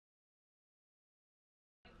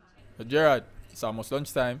Gerard, it's almost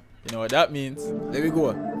lunchtime. You know what that means. There we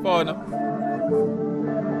go. For now.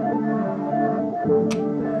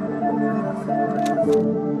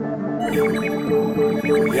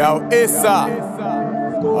 Yo, Issa.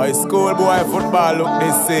 High school boy football look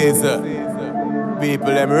this season. People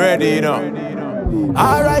them ready, you know.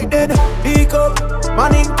 Alright then, pick up,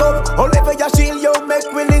 man in cup. Only your shield, yo,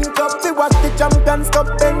 make we link up. We watch the Champions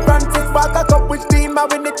Cup, Ben Francis Parker Cup. Which team are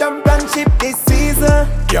win the championship this season?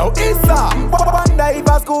 Yo, Issa. One day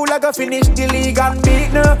for school, I go finish the league and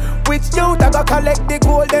beat no. Which youth I go collect the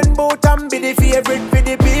golden boot and be the favorite for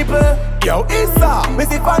the people? Yo, Issa. We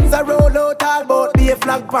see fans a roll out all about be a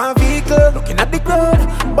flag pan vehicle. Looking at the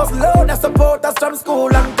crowd, bus load of supporters from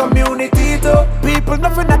school and community too. People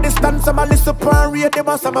nothing at distance, some a listen on radio,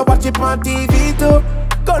 but some a watch it on TV too.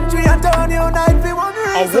 Country and town unite for one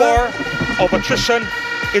reason. A war of attrition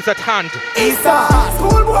is at hand. Issa,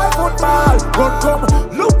 schoolboy football, run come,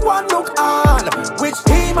 look one, look all. Which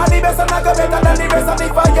team are the best and I go better than the rest? And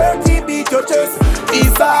if your team beat your chest,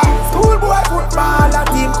 Issa, schoolboy football, a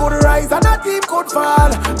team could rise and a team could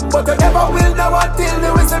fall, but you never will know until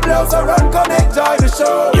the whistle blows. So run, come enjoy the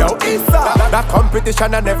show. Yo, Issa, that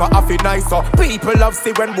competition I never have it nice. So people love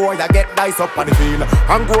see when boy I get nice up on the field.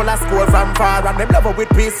 And goal a score from far, and them love it with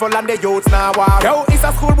peaceful and the youths now war. Yo, it's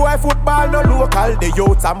a schoolboy football, no local. The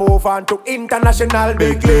youths are move on to international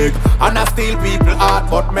big league, and I steal people heart,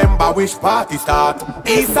 but member which party start.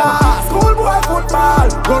 Issa, schoolboy football,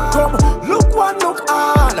 run come, look one, look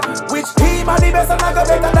all. Which team are the best and I go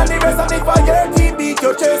better than the rest? And if your team beat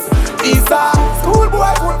your chest, Issa,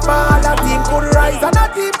 schoolboy football, a team could rise and a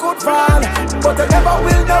team could fall, but you never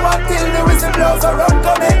will know until the whistle blows. So run,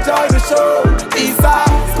 come enjoy the show. Issa,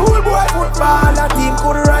 schoolboy football, a team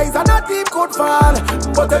could rise and a team could fall,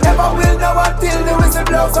 but you never will know until the whistle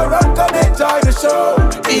blows. So run, come enjoy the show.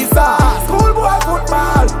 Issa, schoolboy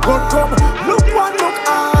football, run come, look one, look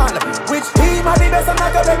all. Which team are the best and I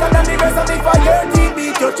go better than the rest? And if your team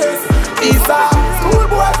beat your chest, Issa,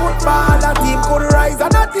 schoolboy football, a team could rise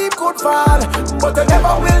and a team could fall, but you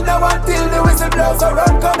never will know until the whistle blows. So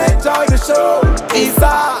run, come enjoy the show.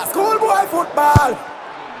 Issa, schoolboy football.